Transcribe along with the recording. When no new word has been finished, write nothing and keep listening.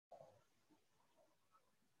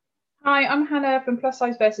Hi, I'm Hannah from Plus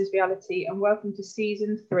Size versus Reality, and welcome to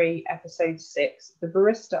Season 3, Episode 6, The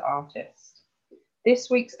Barista Artist. This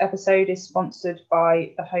week's episode is sponsored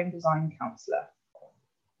by the Home Design Counsellor.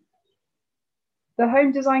 The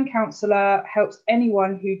Home Design Counsellor helps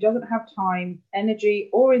anyone who doesn't have time, energy,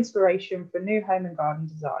 or inspiration for new home and garden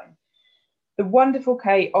design. The wonderful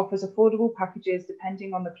Kate offers affordable packages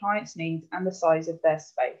depending on the client's needs and the size of their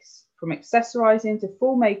space. From accessorising to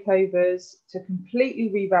full makeovers to completely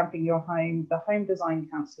revamping your home, the Home Design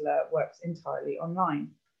Counsellor works entirely online.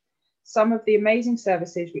 Some of the amazing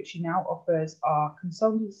services which she now offers are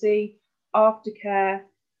consultancy, aftercare,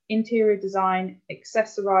 interior design,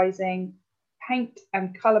 accessorising, paint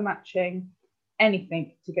and colour matching,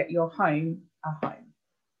 anything to get your home a home.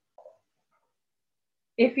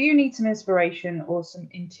 If you need some inspiration or some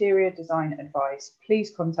interior design advice,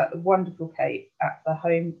 please contact the wonderful Kate at the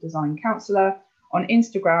Home Design Counsellor on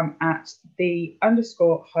Instagram at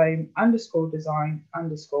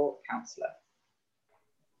the_home_design_counsellor.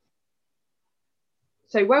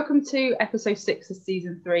 So welcome to episode 6 of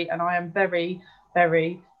season 3, and I am very,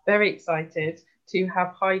 very, very excited to have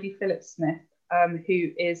Heidi Phillips-Smith,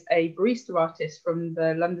 who is a barista artist from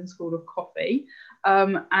the London School of Coffee.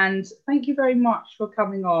 And thank you very much for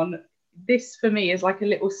coming on. This for me is like a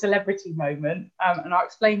little celebrity moment, and I'll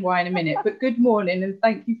explain why in a minute. But good morning, and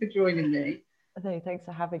thank you for joining me. No, thanks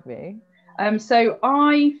for having me. So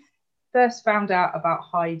I first found out about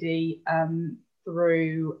Heidi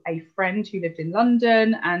through a friend who lived in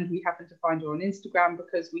London, and we happened to find her on Instagram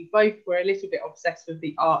because we both were a little bit obsessed with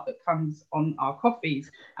the art that comes on our coffees,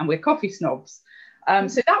 and we're coffee snobs.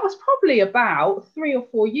 So that was probably about 3 or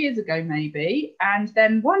 4 years ago, maybe. And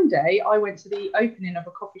then one day I went to the opening of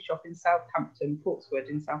a coffee shop in Southampton, Portswood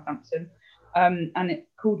in Southampton, and it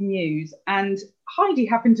called Muse. And Heidi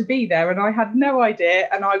happened to be there, and I had no idea.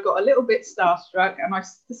 And I got a little bit starstruck, and I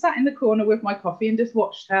sat in the corner with my coffee and just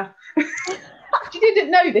watched her. She didn't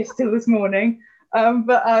know this till this morning.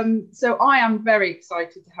 So I am very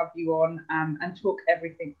excited to have you on and talk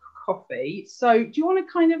everything coffee. So do you want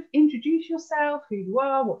to kind of introduce yourself, who you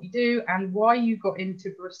are, what you do, and why you got into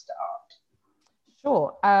barista art?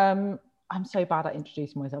 Sure. I'm so bad at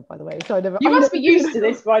introducing myself, by the way. So you must be used to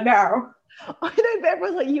this by now. I know, but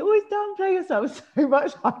everyone's like, you always downplay yourself so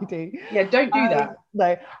much, Heidi. Yeah, don't do that.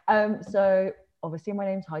 No. So obviously my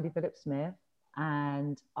name's Heidi Phillips-Smith,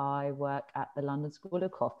 and I work at the London School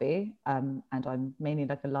of Coffee, and I'm mainly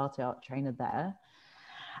like a latte art trainer there.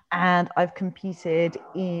 And I've competed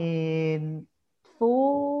in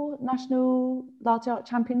 4 national latte art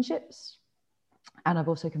championships. And I've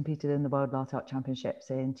also competed in the World Latte Art Championships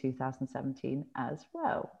in 2017 as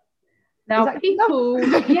well. Now, people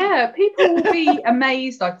will be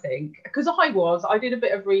amazed, I think, because I did a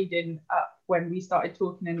bit of reading when we started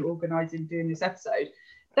talking and organising, doing this episode,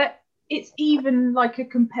 that it's even like a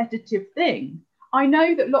competitive thing. I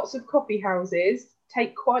know that lots of coffee houses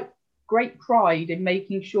take quite great pride in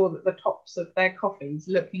making sure that the tops of their coffees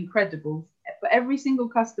look incredible for every single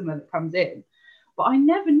customer that comes in. But I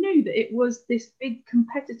never knew that it was this big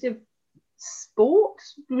competitive sport.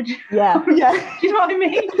 Yeah. Do you know what I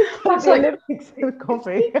mean? That's like Olympics with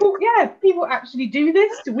coffee. People actually do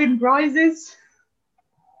this to win prizes.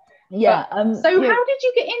 Yeah. How did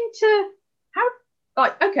you get into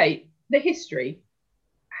the history?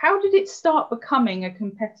 How did it start becoming a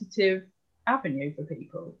competitive avenue for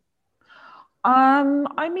people?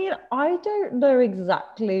 I mean, I don't know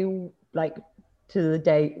exactly like to the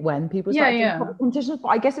date when people started doing competitions, but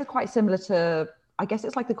I guess it's quite similar to, I guess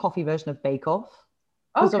it's like the coffee version of Bake Off.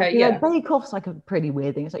 Bake Off's like a pretty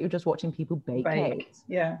weird thing. It's like you're just watching people bake cakes.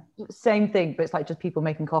 Yeah. Same thing, but it's like just people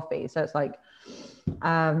making coffee. So it's like, but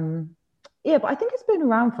I think it's been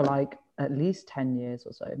around for like at least 10 years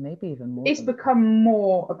or so, maybe even more. It's become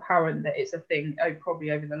more apparent that it's a thing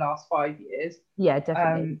probably over the last 5 years. Yeah,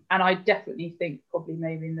 definitely. And I definitely think probably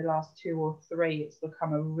maybe in the last 2 or 3, it's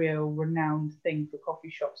become a real renowned thing for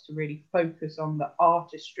coffee shops to really focus on the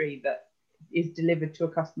artistry that is delivered to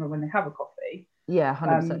a customer when they have a coffee. Yeah,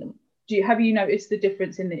 100%. Have you noticed the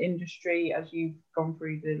difference in the industry as you've gone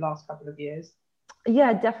through the last couple of years?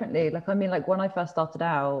 Yeah, definitely. Like, I mean, like when I first started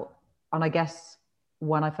out, and I guess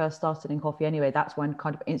when I first started in coffee anyway, that's when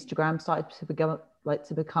kind of Instagram started to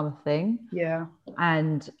become a thing. Yeah.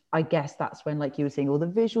 And I guess that's when like you were seeing all the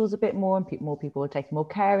visuals a bit more, and more people were taking more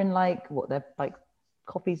care in like what their like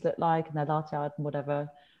coffees look like and their latte art and whatever.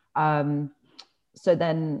 So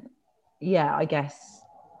then, yeah, I guess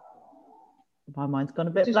my mind's gone a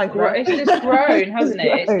bit blank. It's just grown, hasn't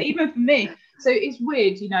it? It's, even for me. So it's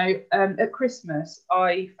weird, you know, at Christmas,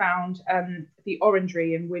 I found the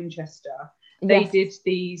Orangery in Winchester. they Yes. did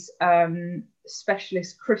these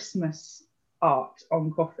specialist Christmas art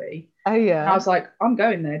on coffee. Oh And I yeah. was like, I'm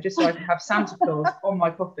going there just so I can have Santa Claus on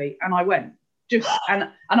my coffee. And I went. And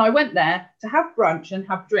I went there to have brunch and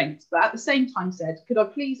have drinks, but at the same time said, could I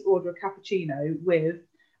please order a cappuccino with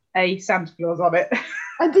a Santa Claus on it?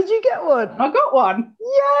 And did you get one? I got one.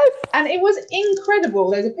 Yes. And it was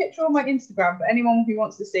incredible. There's a picture on my Instagram for anyone who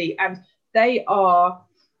wants to see. And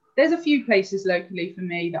there's a few places locally for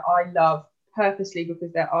me that I love purposely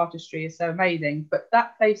because their artistry is so amazing. But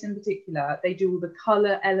that place in particular, they do all the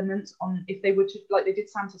colour elements on, if they were to, like they did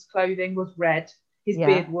Santa's clothing was red, his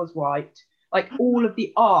beard was white. Like all of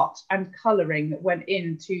the art and colouring that went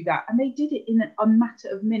into that. And they did it in a matter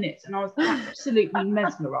of minutes. And I was absolutely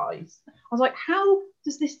mesmerised. I was like, how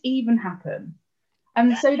does this even happen?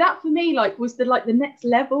 And so that for me, like, was the next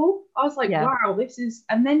level. I was like, wow, this is,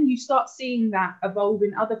 and then you start seeing that evolve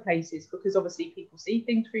in other places because obviously people see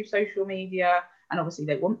things through social media and obviously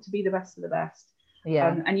they want to be the best of the best.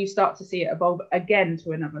 Yeah. And you start to see it evolve again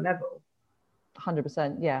to another level.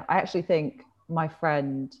 100%. Yeah. I actually think my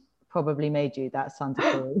friend probably made you that Santa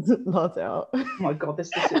Claus latte art. Oh my God, this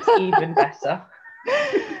looks even better.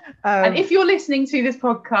 And if you're listening to this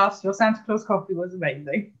podcast, your Santa Claus coffee was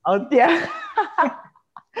amazing. Oh yeah.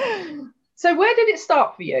 So where did it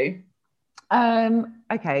start for you?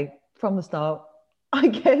 Okay, from the start, I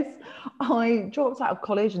guess I dropped out of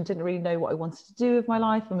college and didn't really know what I wanted to do with my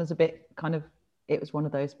life and was a bit kind of, it was one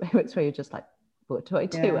of those moments where you're just like, what do I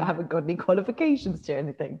do? Yeah. I haven't got any qualifications to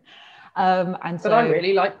anything. But I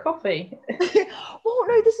really like coffee. Well,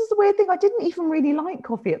 no, this is the weird thing. I didn't even really like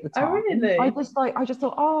coffee at the time. Oh, really? I just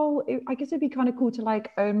thought, oh, I guess it'd be kind of cool to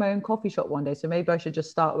like own my own coffee shop one day. So maybe I should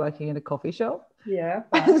just start working in a coffee shop. Yeah.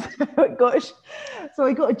 So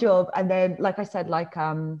I got a job, and then, like I said, like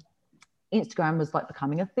Instagram was like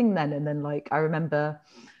becoming a thing then, and then like I remember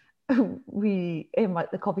we in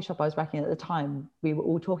like the coffee shop I was working at the time, we were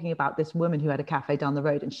all talking about this woman who had a cafe down the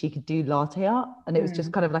road and she could do latte art, and it was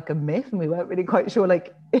just kind of like a myth and we weren't really quite sure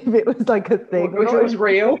like if it was like a thing or if it was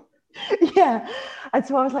real. Yeah. And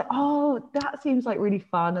so I was like, oh, that seems like really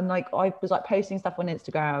fun. And like I was like posting stuff on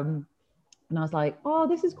Instagram and I was like, oh,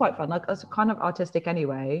 this is quite fun. Like I was kind of artistic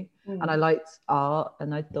anyway, and I liked art,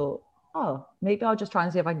 and I thought, oh, maybe I'll just try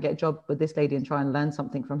and see if I can get a job with this lady and try and learn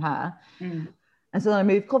something from her. And so then I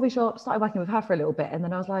moved coffee shop, started working with her for a little bit. And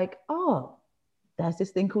then I was like, oh, there's this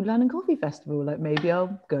thing called London Coffee Festival. Like maybe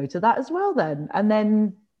I'll go to that as well then. And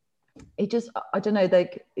then it just, I don't know,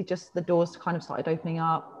 like it just, the doors kind of started opening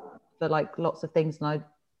up for like lots of things. And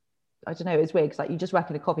I don't know, it's weird because like you just work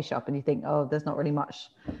in a coffee shop and you think, oh, there's not really much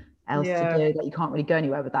else to do. Like you can't really go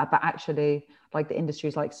anywhere with that. But actually like the industry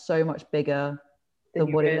is like so much bigger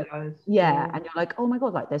than what it is. Yeah. And you're like, oh my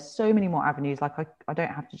God, like there's so many more avenues. Like I don't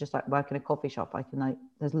have to just like work in a coffee shop. I can like,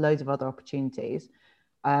 there's loads of other opportunities.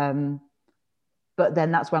 But then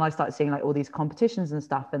that's when I started seeing like all these competitions and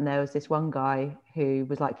stuff. And there was this one guy who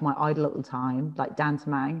was like my idol at the time, like Dan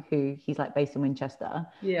Tamang, who he's like based in Winchester.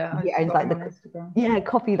 Yeah. He owns like the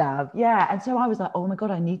Coffee Lab. Yeah. And so I was like, oh my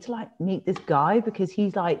God, I need to like meet this guy because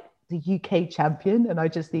he's like the UK champion and I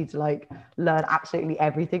just need to like learn absolutely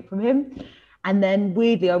everything from him. And then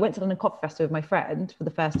weirdly, I went to London Coffee Festival with my friend for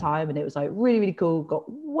the first time, and it was like really, really cool. Got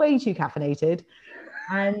way too caffeinated.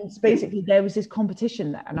 And basically there was this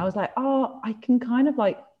competition there. And I was like, oh, I can kind of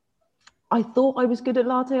like, I thought I was good at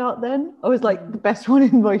latte art then. I was like the best one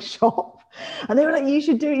in my shop. And they were like, you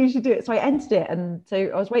should do it. So I entered it. And so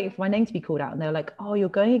I was waiting for my name to be called out. And they were like, oh, you're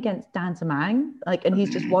going against Dan Tamang. Like, and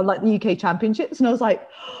he's just won like the UK championships. And I was like,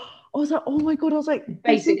 oh my God. I was like,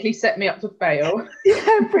 basically set me up to fail.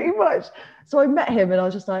 Yeah, pretty much. So I met him and I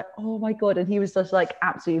was just like, oh my God. And he was just like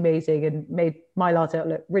absolutely amazing and made my latte art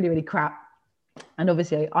look really, really crap. And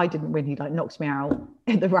obviously I didn't win. He like knocked me out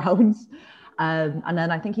in the rounds. And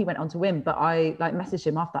then I think he went on to win, but I like messaged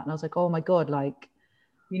him after that and I was like, oh my God, like,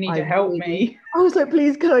 you need to help me. I was like,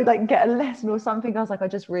 please, can I like get a lesson or something? I was like, I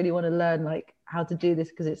just really want to learn like how to do this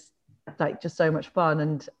because it's like just so much fun.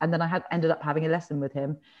 And then I ended up having a lesson with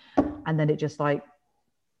him, and then it just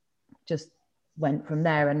went from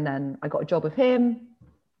there. And then I got a job with him,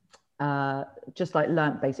 just like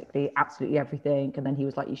learned basically absolutely everything. And then he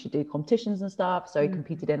was like, you should do competitions and stuff. So he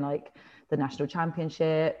competed in like the national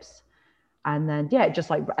championships, and then it just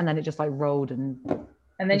rolled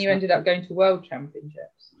and then you ended up going to world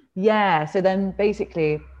championships. Yeah. So then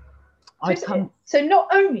basically so not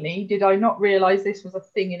only did I not realize this was a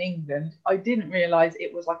thing in England, I didn't realize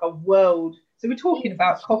it was like a world. So we're talking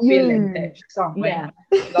about coffee Olympics, aren't we? Yeah.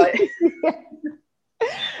 Like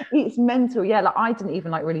it's mental. Yeah. Like I didn't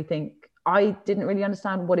even like really think, I didn't really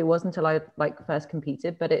understand what it was until I like first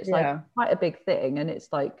competed, but it's like quite a big thing. And it's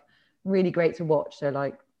like really great to watch. So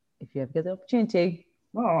like, if you ever get the opportunity.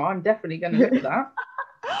 Oh, I'm definitely going to look at that.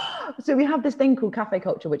 So we have this thing called Cafe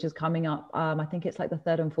Culture, which is coming up. I think it's like the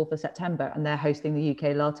 3rd and 4th of September, and they're hosting the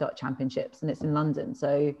UK Latte Art Championships, and it's in London.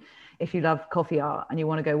 So if you love coffee art and you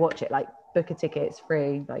want to go watch it, like book a ticket, it's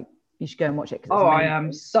free. Like you should go and watch it. Oh, I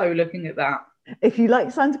am so looking at that. If you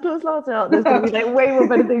like Santa Claus latte art, there's going to be like way more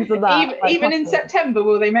better things than that. Even in September,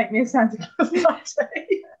 will they make me a Santa Claus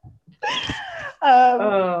latte?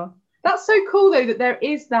 That's so cool though, that there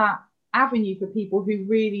is that avenue for people who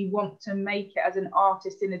really want to make it as an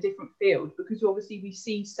artist in a different field, because obviously we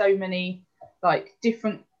see so many like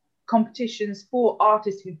different competitions for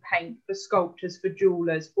artists who paint, for sculptors, for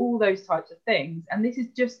jewelers, all those types of things, and this is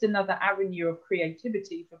just another avenue of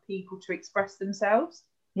creativity for people to express themselves.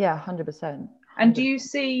 Yeah, 100%. And do you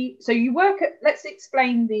see, so you work at, let's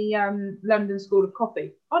explain the London School of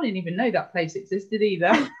Coffee. I didn't even know that place existed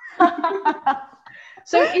either.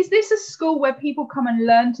 So is this a school where people come and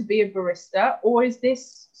learn to be a barista, or is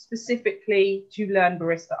this specifically to learn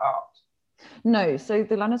barista art? No, so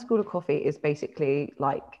the London School of Coffee is basically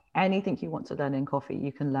like anything you want to learn in coffee,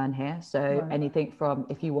 you can learn here. So anything from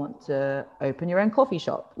if you want to open your own coffee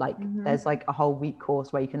shop, like there's like a whole week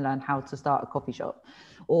course where you can learn how to start a coffee shop.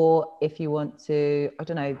 Or if you want to, I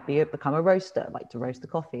don't know, become a roaster, like to roast the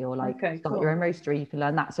coffee, or like start your own roastery, you can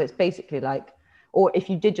learn that. So it's basically like, or if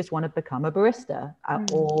you did just want to become a barista,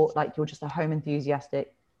 or like you're just a home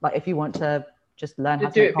enthusiastic, like if you want to just learn how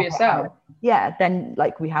to do it for yourself, then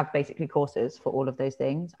like we have basically courses for all of those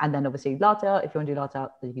things. And then obviously latte art, if you want to do latte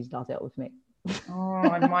art, then you can latte art with me. Oh,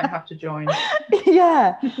 I might have to join.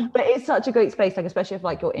 Yeah, but it's such a great space, like especially if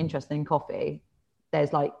like you're interested in coffee,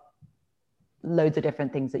 there's like loads of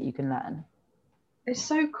different things that you can learn. It's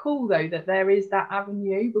so cool though that there is that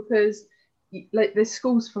avenue, because like there's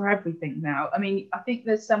schools for everything now. I mean, I think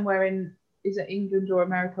there's somewhere in, is it England or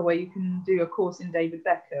America, where you can do a course in David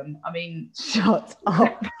Beckham. I mean, shut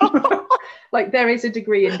up. Like there is a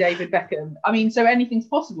degree in David Beckham. I mean, so anything's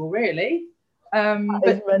possible really.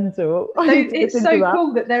 But mental. So it's so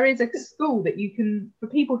cool that there is a school that you can, for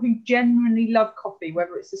people who genuinely love coffee,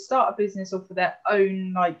 whether it's to start a business or for their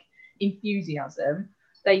own like enthusiasm,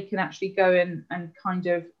 they can actually go in and kind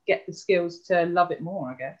of get the skills to love it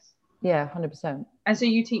more, I guess. Yeah, 100%. And so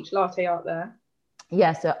you teach latte art there?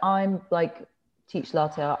 Yeah, so I'm like teach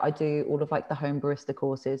latte art. I do all of like the home barista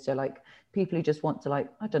courses. So like people who just want to like,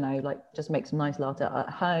 I don't know, like just make some nice latte art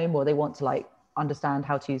at home, or they want to like understand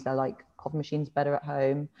how to use their like coffee machines better at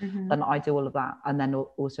home, then I do all of that. And then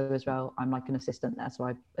also as well, I'm like an assistant there, so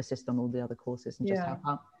I assist on all the other courses and just help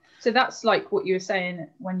out. So that's like what you were saying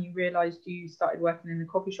when you realized you started working in the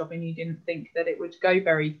coffee shop and you didn't think that it would go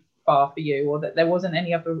very far for you, or that there wasn't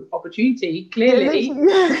any other opportunity. Clearly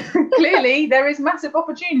clearly there is massive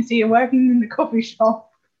opportunity in working in the coffee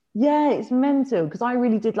shop. Yeah, it's mental, because I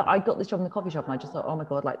really did, like I got this job in the coffee shop and I just thought, oh my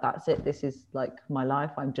god, like that's it, this is like my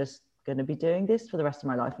life, I'm just going to be doing this for the rest of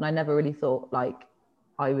my life. And I never really thought like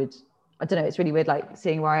I would, I don't know, it's really weird like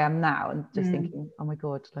seeing where I am now and just thinking, oh my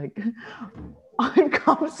god, like I've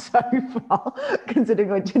come so far,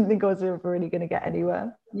 considering I didn't think I was ever really going to get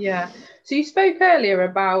anywhere. Yeah. So you spoke earlier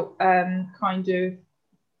about kind of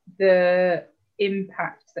the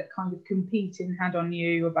impact that kind of competing had on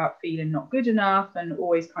you, about feeling not good enough and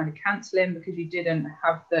always kind of cancelling because you didn't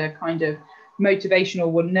have the kind of motivation,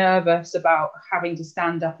 or were nervous about having to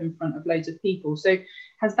stand up in front of loads of people. So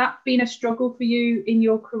has that been a struggle for you in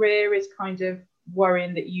your career, is kind of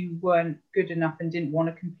worrying that you weren't good enough and didn't want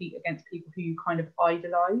to compete against people who you kind of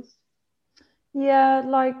idolized? Yeah,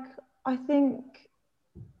 like I think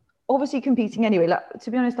obviously competing anyway, like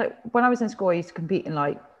to be honest, like when I was in school I used to compete in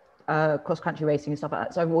like cross-country racing and stuff like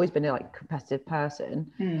that, so I've always been a like competitive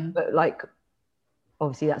person. But like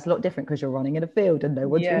obviously that's a lot different because you're running in a field and no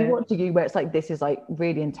one's really watching you, where it's like this is like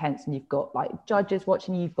really intense and you've got like judges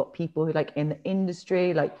watching you, you've got people who like in the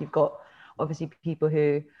industry, like you've got obviously people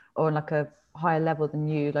who are on like a higher level than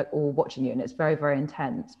you, like all watching you, and it's very, very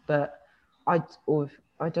intense. But I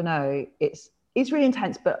don't know, it's really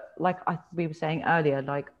intense, but like we were saying earlier,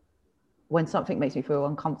 like when something makes me feel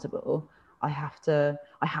uncomfortable, I have to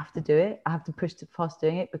do it. I have to push past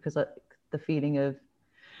doing it, because the feeling of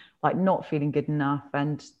like not feeling good enough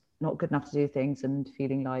and not good enough to do things and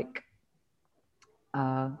feeling like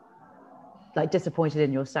disappointed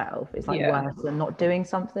in yourself is like worse than not doing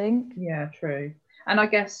something. Yeah, true. And I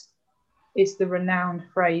guess it's the renowned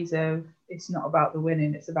phrase of, it's not about the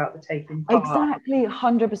winning, it's about the taking part. Exactly,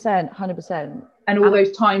 100%. And all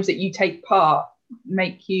those times that you take part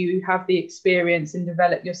make you have the experience and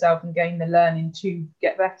develop yourself and gain the learning to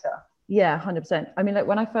get better. Yeah, 100%. I mean, like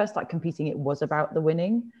when I first started competing, it was about the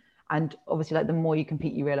winning. And obviously, like the more you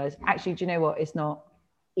compete, you realize, actually, do you know what? It's not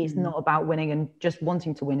about winning, and just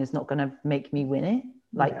wanting to win is not going to make me win it.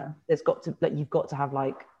 Like there's got to, like, you've got to have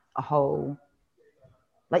like a whole,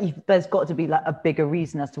 like there's got to be like a bigger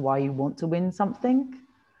reason as to why you want to win something.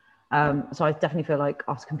 So I definitely feel like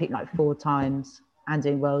after competing like 4 times and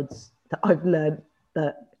doing worlds, that I've learned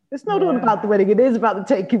that it's not all about the winning, it is about the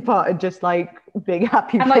taking part and just like being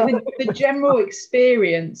happy. And like the general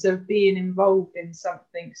experience of being involved in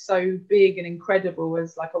something so big and incredible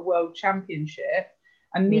as like a world championship,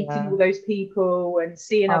 and meeting all those people and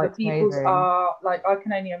seeing other people's art, like I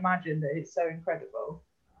can only imagine that it's so incredible.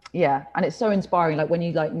 Yeah, and it's so inspiring. Like when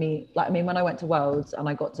you like meet, like I mean, when I went to Worlds and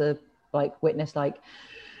I got to like witness like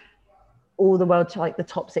all the world, like the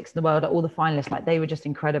top 6 in the world, like all the finalists, like they were just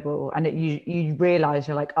incredible. And you realize,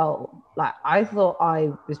 you're like, oh, like I thought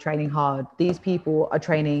I was training hard. These people are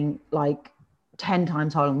training like 10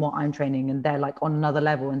 times harder than what I'm training, and they're like on another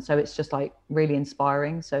level. And so it's just like really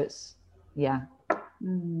inspiring. So it's love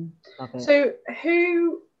it. So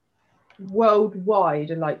who worldwide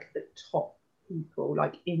are like the top people,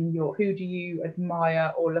 like in your, who do you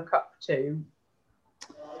admire or look up to?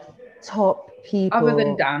 Top people other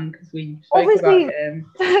than Dan, because we spoke obviously about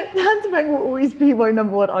him. Dan will always be my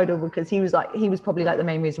number 1 idol, because he was probably like the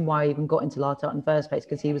main reason why I even got into latte art in the first place,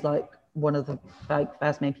 because he was like one of the like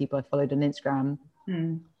first main people I followed on Instagram.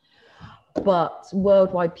 But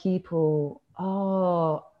worldwide people,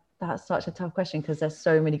 that's such a tough question, because there's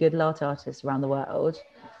so many good latte artists around the world.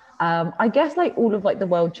 I guess like all of like the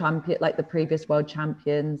world champion, like the previous world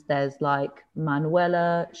champions, there's like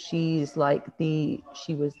Manuela. She was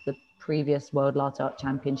the previous world latte art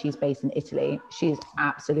champion. She's based in Italy. She's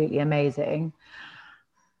absolutely amazing.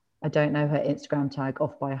 I don't know her Instagram tag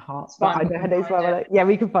off by heart, but I know her name's Manuela. Yeah,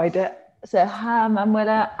 we can find it. So her,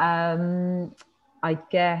 Manuela. I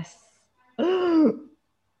guess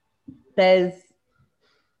there's.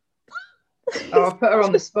 I'll put her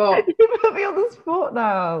on the spot. You put me on the spot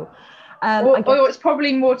now. Or it's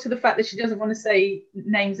probably more to the fact that she doesn't want to say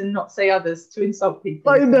names and not say others to insult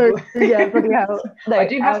people. I know. Yeah, bloody hell. No, I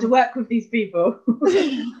do have to work with these people.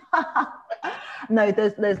 No,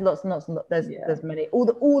 there's lots and lots and lots. There's many.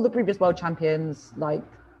 All the previous world champions, like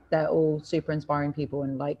they're all super inspiring people,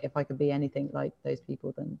 and like if I could be anything like those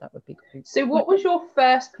people, then that would be great. So what was your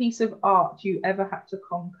first piece of art you ever had to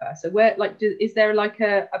conquer? So where, like, is there like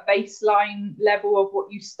a baseline level of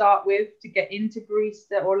what you start with to get into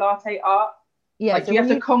barista or latte art? Yeah, like, so do you have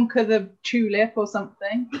to conquer the tulip or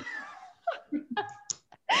something?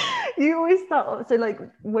 You always start, so like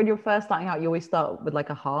when you're first starting out, you always start with like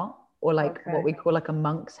a heart, or like what we call like a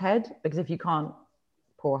monk's head, because if you can't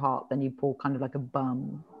pour a heart, then you pour kind of like a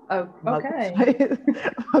bum. Oh, okay.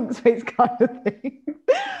 Monk's face kind of thing.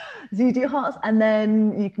 So you do hearts, and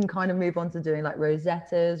then you can kind of move on to doing like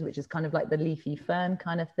rosettas, which is kind of like the leafy fern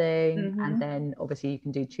kind of thing. And then obviously you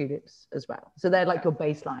can do tulips as well. So they're like your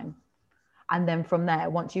baseline. And then from there,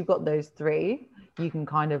 once you've got those 3, you can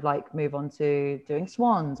kind of like move on to doing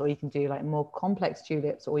swans, or you can do like more complex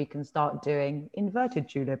tulips, or you can start doing inverted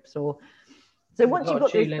tulips. Or so once you've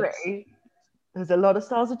got those 3, there's a lot of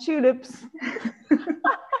styles of tulips.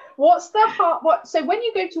 What's the heart? So when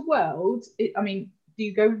you go to Worlds, I mean, do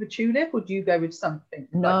you go with the tulip, or do you go with something?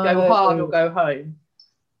 No, like go hard or go home?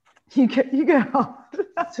 You go hard.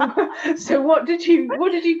 So what did you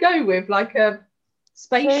go with? Like a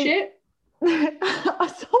spaceship?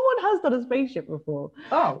 Someone has done a spaceship before.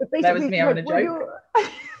 Oh, that was me having a joke.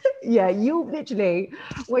 Yeah, you literally,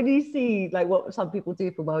 when you see like what some people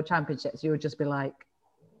do for world championships, you'll just be like,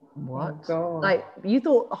 what? Oh, like you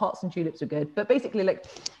thought hearts and tulips were good, but basically like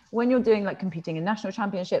when you're doing like competing in national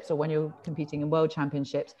championships, or when you're competing in world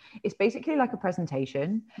championships, it's basically like a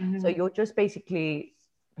presentation. So you're just basically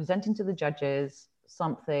presenting to the judges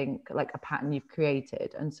something like a pattern you've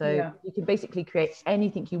created, and so you can basically create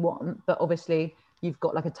anything you want, but obviously you've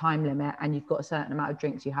got like a time limit, and you've got a certain amount of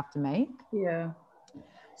drinks you have to make.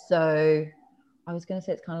 So I was going to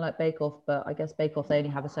say it's kind of like Bake Off, but I guess Bake Off, they only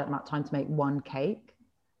have a certain amount of time to make one cake.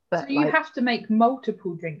 But so you have to make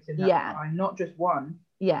multiple drinks in that time, not just one.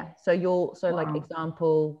 Yeah. So like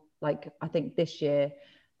example, like I think this year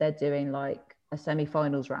they're doing like a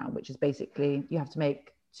semi-finals round, which is basically you have to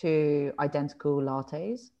make 2 identical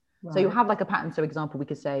lattes. So you have like a pattern. So example, we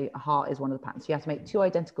could say a heart is one of the patterns. So you have to make 2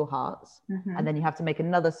 identical hearts, and then you have to make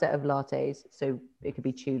another set of lattes. So it could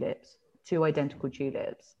be tulips, 2 identical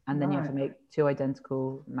tulips, and then you have to make 2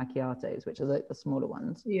 identical macchiatos, which are the smaller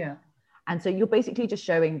ones. Yeah. And so you're basically just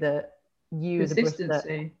showing that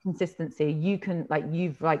consistency. You can like,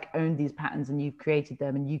 you've like owned these patterns, and you've created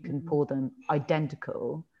them, and you can pour them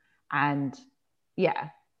identical. And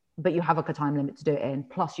but you have like a time limit to do it in.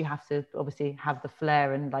 Plus you have to obviously have the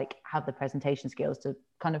flair and like have the presentation skills to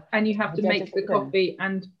kind of, and you have to make the coffee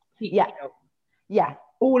and heat yeah the milk. Yeah,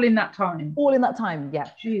 all in that time. Yeah.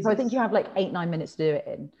 Jesus. So I think you have like 8-9 minutes to do it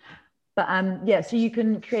in. But yeah, so you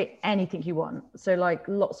can create anything you want. So like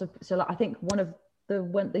I think when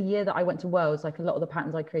the year that I went to Worlds, like a lot of the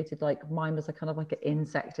patterns I created, like mine was a kind of like an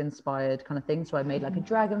insect inspired kind of thing. So I made like a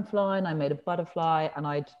dragonfly, and I made a butterfly, and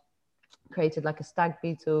I'd created like a stag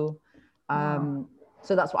beetle. Wow.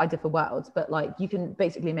 So that's what I did for Worlds. But like you can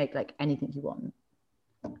basically make like anything you want.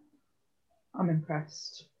 I'm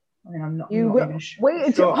impressed. I mean, I'm not You even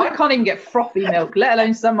sure. I can't even get frothy milk, let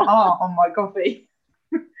alone some art on my coffee.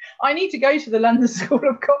 I need to go to the London School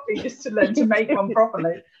of Coffee just to learn to make one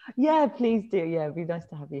properly. Yeah, please do. Yeah, it'd be nice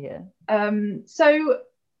to have you here. So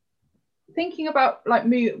thinking about like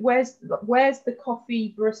where's the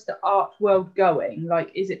coffee barista art world going?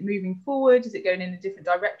 Like, is it moving forward? Is it going in a different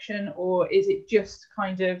direction? Or is it just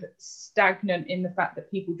kind of stagnant in the fact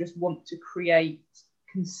that people just want to create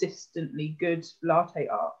consistently good latte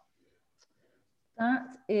art?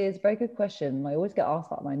 That is a very good question. I always get asked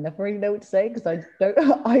that, and I never really know what to say because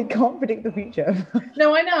I can't predict the future.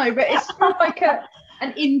 No, I know, but it's kind of like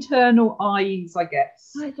an internal eyes, I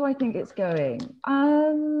guess. Where do I think it's going?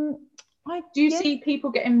 Do you see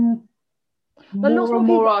people getting more and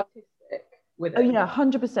more artistic with it? Oh yeah,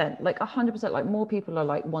 100%. Like 100%. Like more people are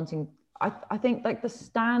like wanting. I think like the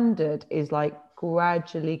standard is like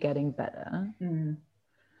gradually getting better.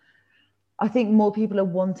 I think more people are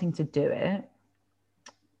wanting to do it.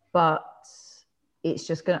 But it's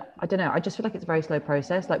just I don't know, I just feel like it's a very slow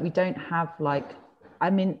process. Like we don't have like, I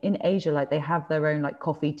mean, in Asia, like they have their own like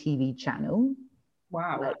coffee TV channel.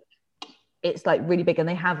 Wow. Like it's like really big, and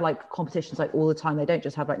they have like competitions like all the time. They don't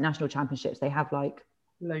just have like national championships. They have like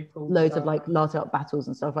loads of like latte art battles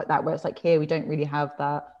and stuff like that, where it's like here we don't really have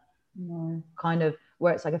that. No. Kind of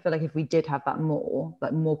where it's like I feel like if we did have that more,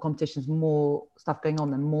 like more competitions, more stuff going on,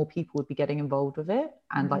 then more people would be getting involved with it,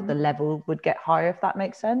 and like the level would get higher, if that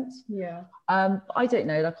makes sense. Yeah. I don't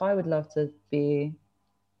know, like I would love to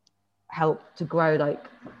help to grow like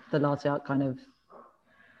the latte art kind of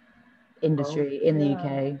industry in the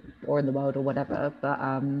UK or in the world or whatever, but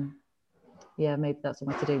yeah, maybe that's on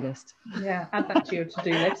my to-do list. Yeah, add that to your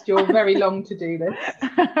to-do list, your very long to-do list.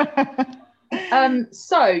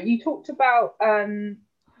 So you talked about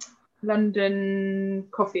London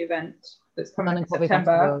coffee event that's coming in September.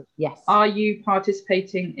 Festival. Yes. Are you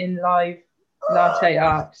participating in live latte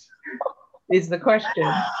art? Is the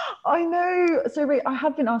question. I know. So I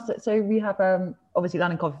have been asked it. So we have obviously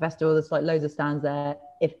London Coffee Festival. There's like loads of stands there.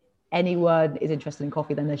 If anyone is interested in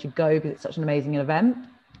coffee, then they should go because it's such an amazing event.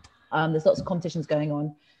 There's lots of competitions going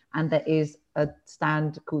on, and there is a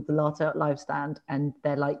stand called the Latte Art Live Stand, and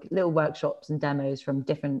they're like little workshops and demos from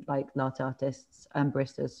different like latte artists and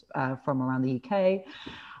baristas from around the UK.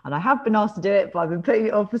 And I have been asked to do it, but I've been putting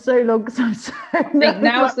it off for so long because I'm so I think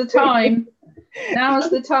now's the time. Now's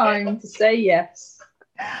the time to say yes.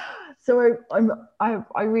 So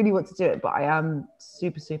I really want to do it, but I am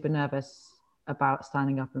super nervous about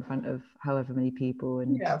standing up in front of however many people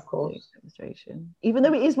and yeah, of course, demonstration. Even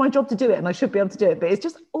though it is my job to do it and I should be able to do it, but it's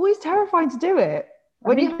just always terrifying to do it.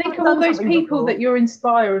 When you think of all those people that you're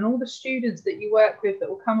inspiring, all the students that you work with that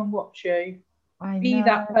will come and watch you, be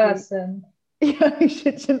that person. Yeah,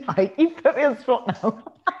 shouldn't I? You put me on the spot now.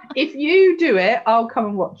 If you do it, I'll come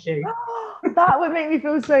and watch you. That would make me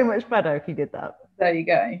feel so much better if you did that. There you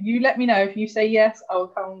go. You let me know. If you say yes, I'll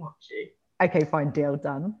come and watch you. Okay, fine, deal,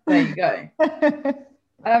 done. There you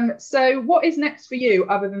go. So what is next for you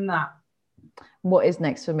other than that? What is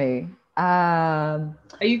next for me? Are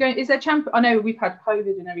you going, is there I know we've had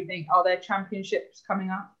COVID and everything. Are there championships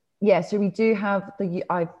coming up? Yeah, so we do have the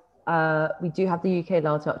UK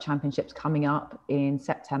Latte Art Championships coming up in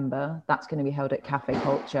September. That's going to be held at Cafe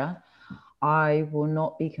Culture. I will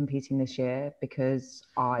not be competing this year because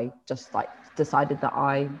I just like decided that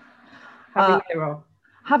I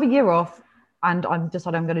have a year off, and I'm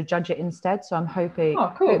decided I'm going to judge it instead. So I'm hopefully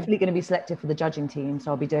going to be selected for the judging team.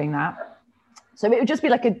 So I'll be doing that. So it would just be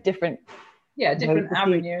like a different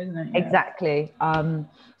avenue, isn't it? Yeah. Exactly.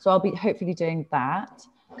 So I'll be hopefully doing that.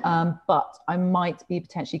 But I might be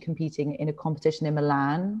potentially competing in a competition in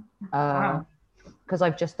Milan because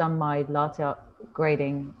I've just done my latte art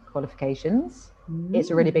grading qualifications.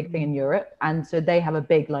 It's a really big thing in Europe, and so they have a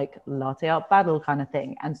big like latte art battle kind of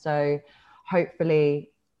thing. And so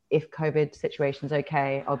hopefully, if COVID situation's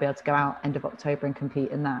okay, I'll be able to go out end of October and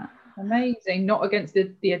compete in that. Amazing. Not against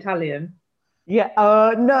the Italian. Yeah.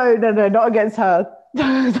 No, not against her.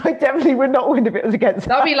 I definitely would not win if it was against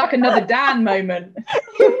That'd be like another Dan moment.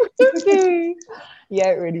 It would be. Yeah,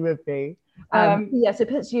 it really would be. Yeah, so it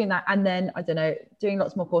puts you in that, and then I don't know, doing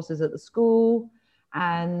lots more courses at the school.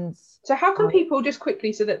 And so how can people, just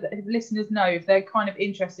quickly, so that the listeners know, if they're kind of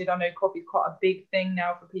interested, I know coffee is quite a big thing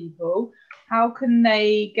now for people, how can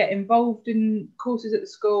they get involved in courses at the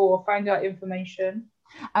school or find out information?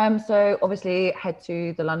 So obviously head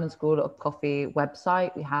to the London School of Coffee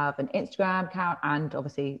website. We have an Instagram account, and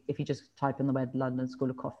obviously if you just type in the word London School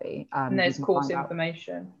of Coffee, and there's course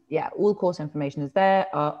information. Yeah, all course information is there,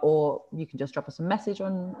 or you can just drop us a message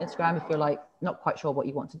on Instagram if you're like not quite sure what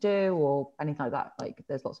you want to do or anything like that. Like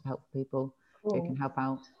there's lots of helpful people who can help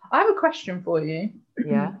out. I have a question for you.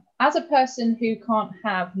 Yeah. As a person who can't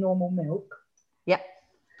have normal milk, yeah,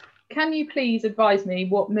 can you please advise me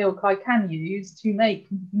what milk I can use to make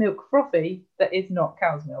milk frothy that is not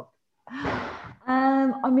cow's milk?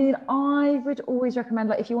 I mean, I would always recommend,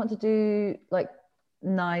 like, if you want to do like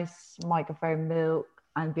nice microphone milk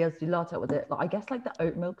and be able to do latte with it, like, I guess like the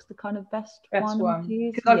oat milk's the kind of best one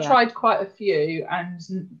because I've tried quite a few and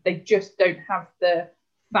they just don't have the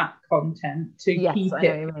fat content to keep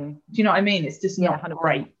it. Do you know what I mean? It's just not 100%.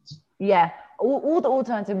 Great. Yeah, all the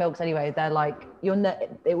alternative milks anyway, they're like, it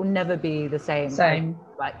will never be the same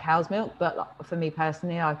like cow's milk, but like, for me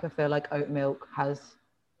personally, I can feel like oat milk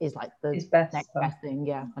is like the next best thing.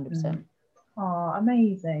 Yeah, 100%. Oh,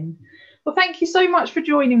 amazing. Well, thank you so much for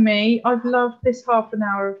joining me. I've loved this half an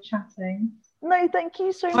hour of chatting. No, thank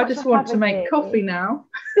you so much. I just want to make coffee now.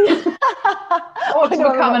 I want to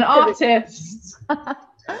become an artist.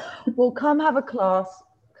 Well, come have a class.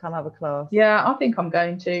 Yeah, I think I'm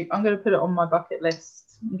going to put it on my bucket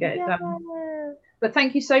list and get it done. But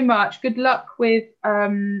thank you so much. Good luck with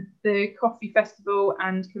the coffee festival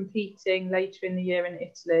and competing later in the year in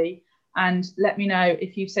Italy. And let me know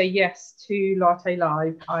if you say yes to Latte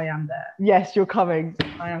Live. I am there. Yes, you're coming.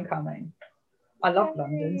 I am coming. I love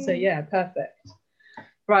London, so yeah, perfect.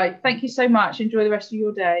 Right, thank you so much. Enjoy the rest of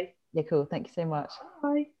your day. Yeah, cool. Thank you so much.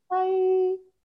 Bye. Bye.